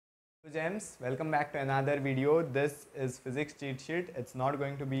Gems, welcome back to another video. This is physics cheat sheet. It's not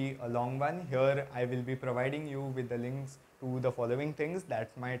going to be a long one. Here I will be providing you with the links to the following things that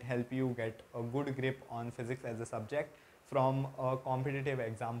might help you get a good grip on physics as a subject from a competitive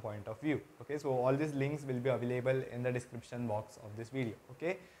exam point of view. Okay, so all these links will be available in the description box of this video.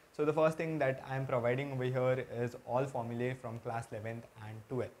 Okay, so the first thing that I am providing over here is all formulae from class 11th and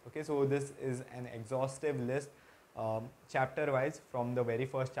 12th. Okay, so this is an exhaustive list chapter wise from the very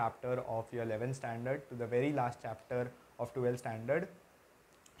first chapter of your 11th standard to the very last chapter of 12th standard.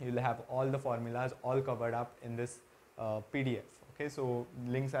 You will have all the formulas all covered up in this PDF. Okay, so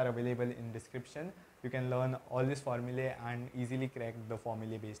links are available in description. You can learn all these formulae and easily crack the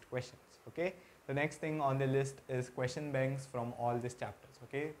formulae based questions. Okay, the next thing on the list is question banks from all these chapters.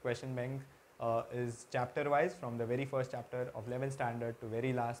 Okay, question bank is chapter wise from the very first chapter of 11th standard to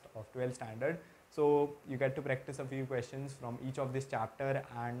very last of 12th standard. So you get to practice a few questions from each of this chapter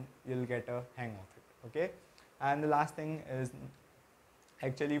and you'll get a hang of it. Okay, and the last thing is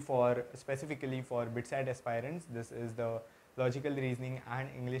actually for specifically for BITSAT aspirants, this is the logical reasoning and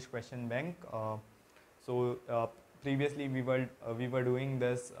English question bank. Previously we were doing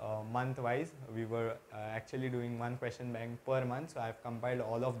this month wise. We were actually doing one question bank per month. So I have compiled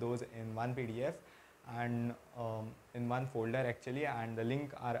all of those in one PDF and in one folder actually, and the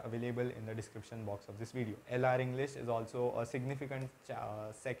link are available in the description box of this video. LR English is also a significant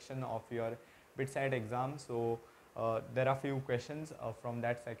section of your BITSAT exam. So there are few questions from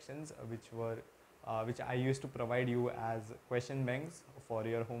that sections which I used to provide you as question banks for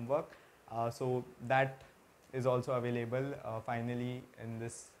your homework. So that is also available finally in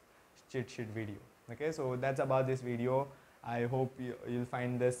this cheat sheet video. Okay, so that's about this video. I hope you'll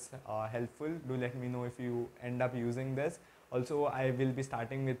find this helpful. Do let me know if you end up using this. Also, I will be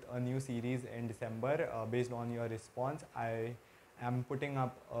starting with a new series in December based on your response. I am putting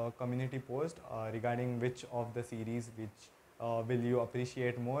up a community post regarding which of the series which will you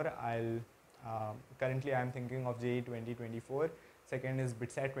appreciate more. Currently I am thinking of JEE 2024, second is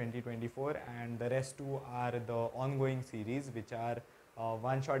BITSAT 2024, and the rest two are the ongoing series which are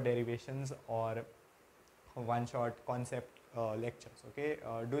one-shot derivations or one-shot concept lectures. Okay,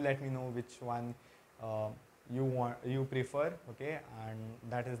 do let me know which one you prefer. Okay, and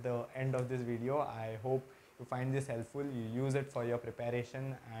that is the end of this video. I hope you find this helpful, you use it for your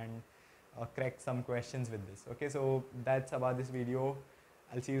preparation and crack some questions with this. Okay, so that's about this video.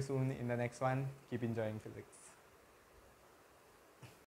 I'll see you soon in the next one. Keep enjoying physics.